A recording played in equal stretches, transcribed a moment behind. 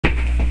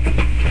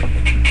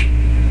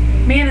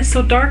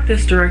so dark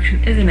this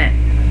direction, isn't it?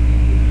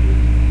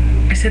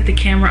 I set the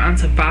camera on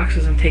some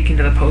boxes I'm taking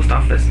to the post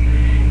office,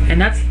 and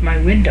that's my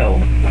window.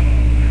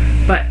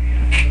 But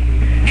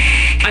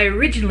I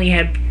originally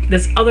had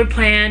this other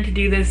plan to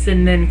do this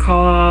and then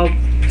call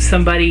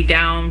somebody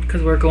down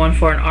because we're going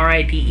for an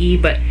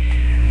RIDE, but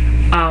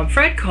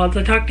Fred called,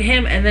 so I talked to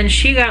him, and then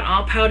she got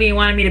all pouty and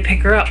wanted me to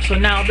pick her up. So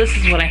now this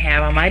is what I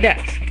have on my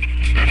desk.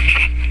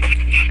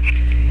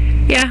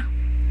 Yeah,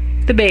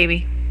 the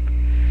baby.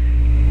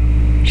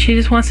 She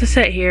just wants to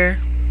sit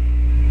here.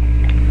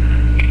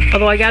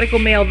 Although I gotta go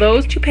mail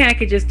those 2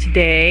 packages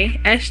today.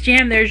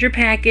 SJM, there's your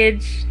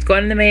package. It's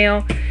going in the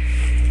mail.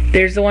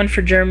 There's the one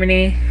for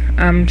Germany.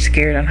 I'm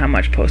scared on how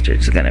much postage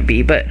it's gonna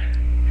be, but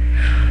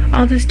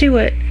I'll just do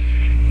it.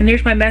 And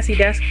here's my messy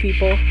desk,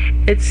 people.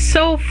 It's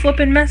so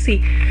flippin'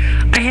 messy.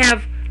 I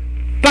have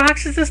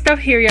boxes of stuff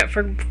here yet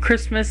for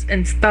Christmas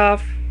and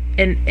stuff,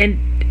 and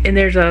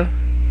there's all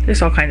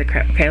kinds of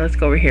crap. Okay, let's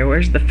go over here.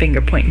 Where's the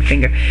pointing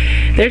finger?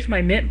 There's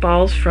my mint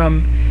balls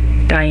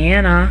from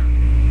Diana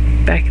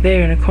back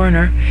there in a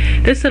corner.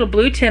 This little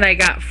blue tin I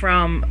got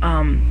from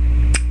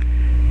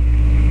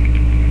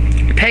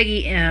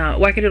Peggy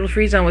Wackadoodle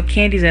Free Zone with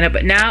candies in it,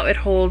 but now it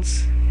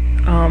holds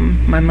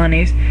my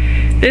monies.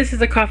 This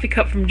is a coffee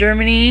cup from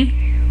Germany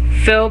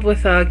filled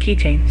with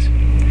keychains.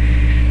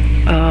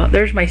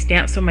 There's my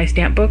stamps, some of my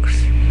stamp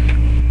books.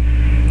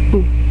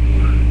 Ooh.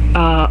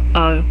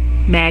 A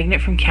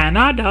magnet from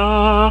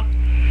Canada.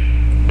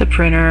 The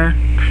printer,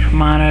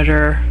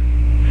 monitor,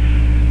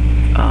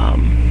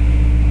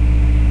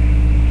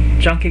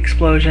 junk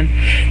explosion.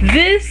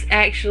 This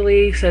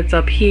actually sits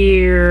up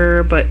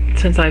here, but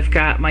since I've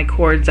got my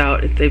cords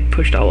out, they've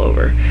pushed all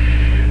over.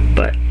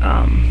 But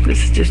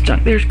this is just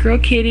junk. There's Girl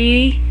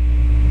Kitty.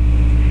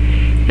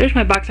 There's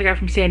my box I got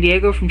from San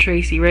Diego from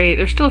Tracy Ray.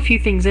 There's still a few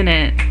things in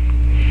it.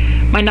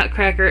 My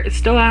Nutcracker is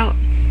still out.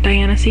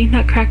 Diana, see?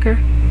 Nutcracker.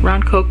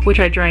 Round Coke, which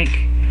I drank.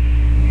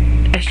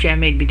 SJM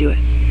made me do it.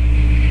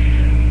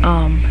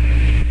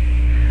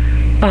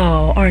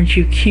 Oh, aren't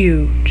you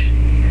cute?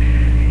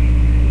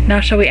 Now,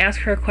 shall we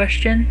ask her a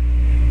question?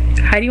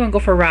 How do you want to go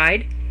for a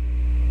ride?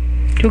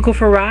 Do you go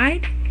for a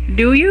ride?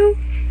 Do you?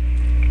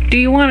 Do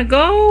you want to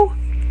go?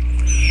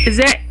 Is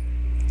that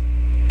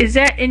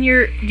in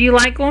your... Do you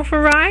like going for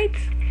rides?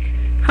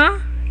 Huh?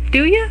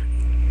 Do you?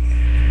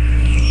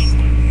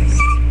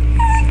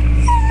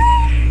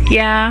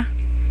 Yeah.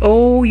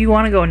 Oh, you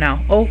want to go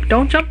now. Oh,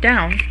 don't jump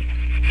down.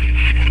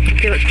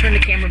 Okay, let's turn the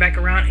camera back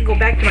around and go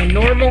back to my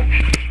normal...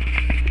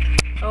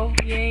 Oh,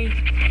 yay.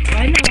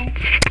 I know.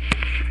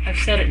 I've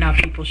said it now,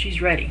 people. She's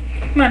ready.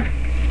 Come on.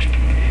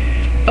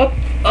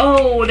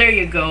 Oh, there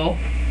you go.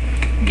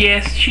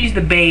 Yes, she's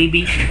the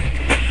baby.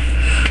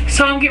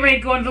 So I'm getting ready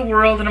to go into the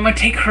world, and I'm going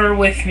to take her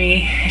with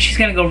me. And she's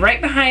going to go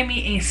right behind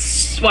me and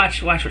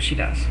watch what she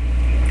does.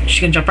 She's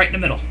going to jump right in the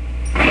middle.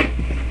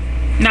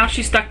 Now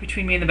she's stuck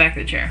between me and the back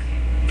of the chair.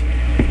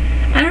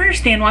 I don't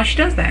understand why she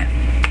does that,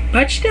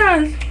 but she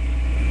does.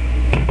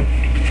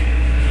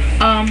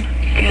 I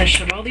gotta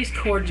shove all these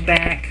cords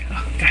back.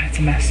 Oh god, it's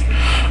a mess.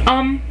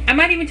 I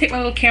might even take my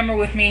little camera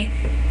with me.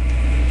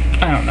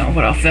 I don't know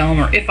what I'll film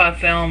or if I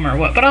film or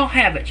what, but I'll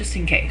have it just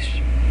in case.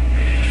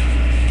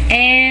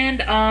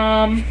 And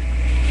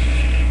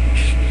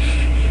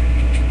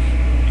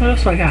what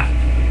else do I got?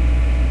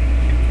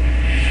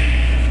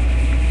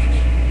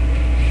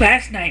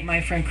 Last night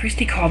my friend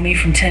Christy called me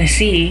from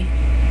Tennessee.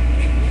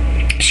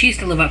 She used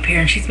to live up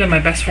here and she's been my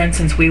best friend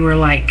since we were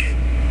like,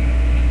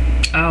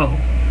 oh,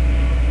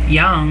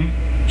 young.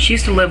 She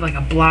used to live like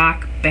a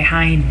block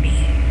behind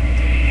me.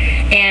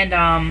 And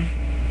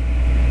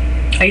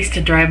I used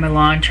to drive my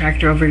lawn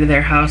tractor over to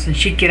their house, and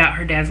she'd get out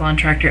her dad's lawn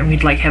tractor, and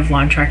we'd like have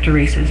lawn tractor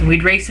races, and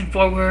we'd race them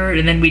forward,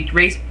 and then we'd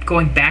race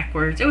going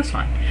backwards. It was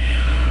fun.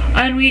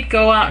 And we'd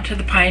go out to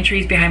the pine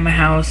trees behind my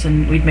house,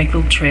 and we'd make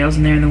little trails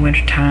in there in the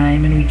winter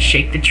time, and we'd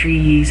shake the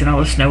trees, and all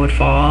the snow would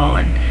fall,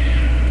 and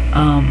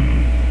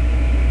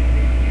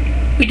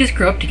we just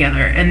grew up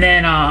together. And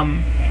then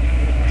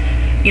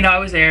you know, I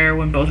was there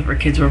when both of her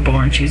kids were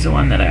born. She's the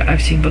one that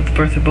I've seen both the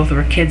birth of both of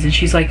her kids, and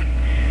she's like,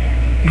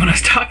 when I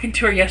was talking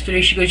to her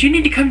yesterday, she goes, you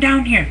need to come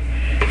down here,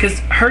 because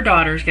her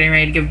daughter's getting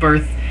ready to give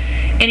birth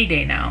any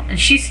day now, and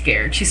she's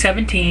scared. She's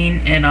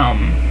 17, and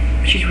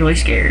she's really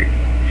scared,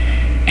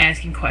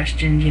 asking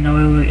questions, you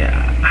know,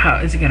 how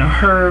is it gonna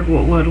hurt,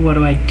 what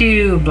do I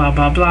do, blah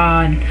blah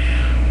blah, and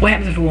what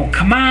happens if it won't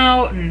come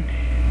out, and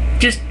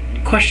just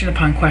question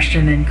upon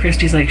question. And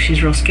Christy's like,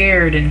 she's real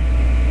scared, and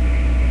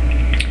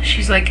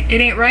she's like,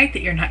 it ain't right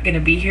that you're not gonna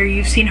be here.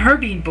 You've seen her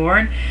being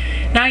born,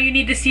 now you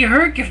need to see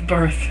her give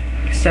birth.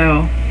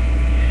 So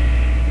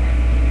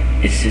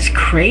it's just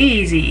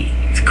crazy.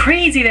 It's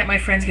crazy that my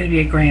friend's gonna be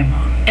a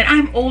grandma, and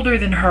I'm older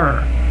than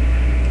her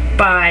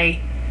by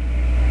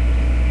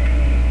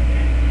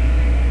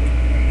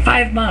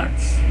 5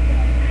 months,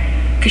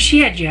 because she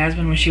had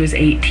Jasmine when she was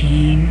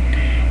 18,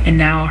 and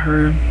now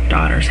her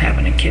daughter's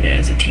having a kid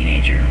as a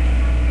teenager.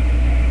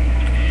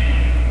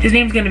 His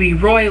name's gonna be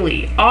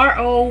Roylee,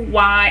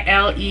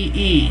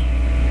 R-O-Y-L-E-E,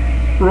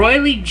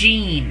 Roylee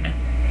Jean,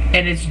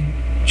 and it's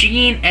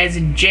Gene as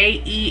in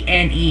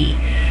Jene.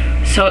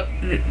 So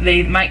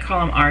they might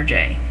call him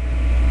RJ.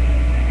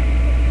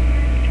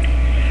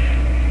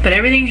 But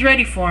everything's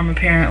ready for him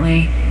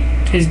apparently.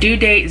 His due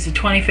date is the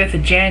 25th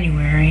of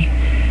January.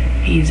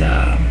 He's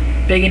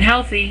big and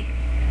healthy.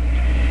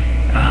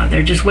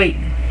 They're just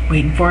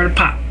waiting for it to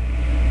pop.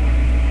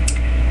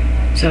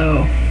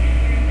 So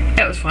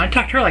that was fun. I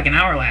talked to her like an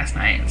hour last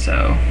night.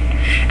 So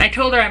I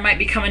told her I might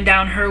be coming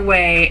down her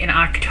way in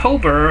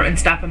October and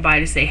stopping by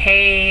to say,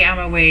 hey, I'm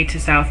on my way to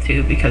South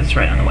too, because it's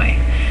right on the way.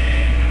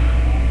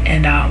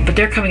 And but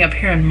they're coming up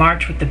here in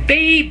March with the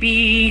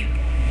baby.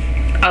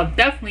 I'll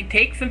definitely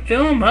take some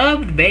film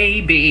of the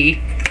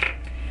baby.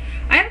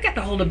 I haven't got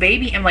to hold a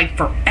baby in like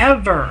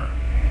forever.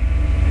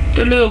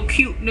 The little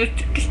cuteness.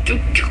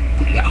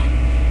 Yeah.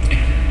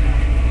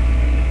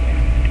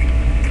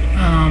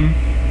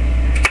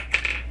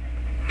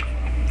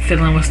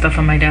 Fiddling with stuff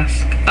on my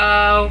desk.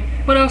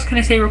 What else can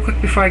I say real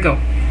quick before I go?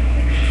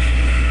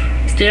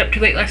 Stayed up too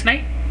late last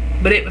night,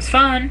 but it was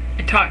fun.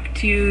 I talked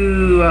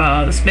to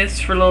the Smiths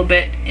for a little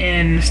bit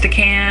in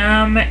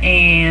Stickham,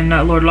 and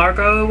Lord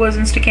Largo was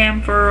in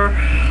Stickham for...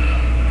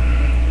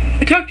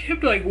 I talked to him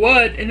for like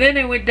 1, and then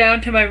I went down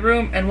to my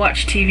room and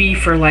watched TV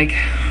for like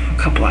a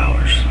couple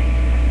hours.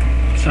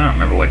 So I don't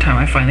remember what time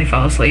I finally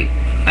fell asleep.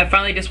 I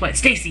finally just went,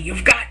 Stacy,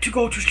 you've got to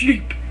go to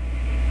sleep.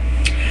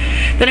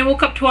 Then I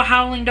woke up to a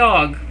howling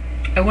dog.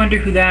 I wonder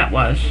who that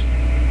was.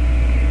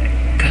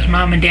 Because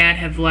Mom and Dad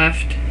have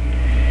left.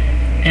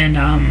 And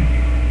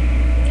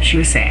she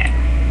was sad.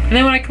 And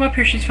then when I come up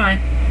here, she's fine.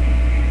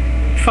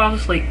 She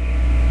falls asleep.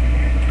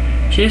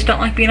 She just don't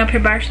like being up here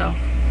by herself.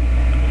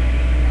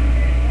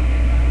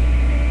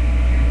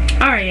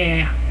 Alright,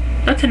 yeah.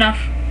 That's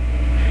enough.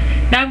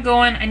 Now I'm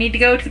going. I need to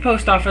go to the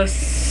post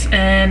office.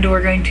 And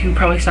we're going to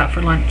probably stop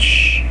for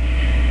lunch.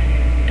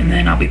 And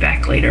then I'll be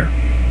back later.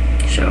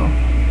 So,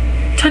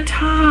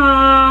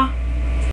 ta-ta!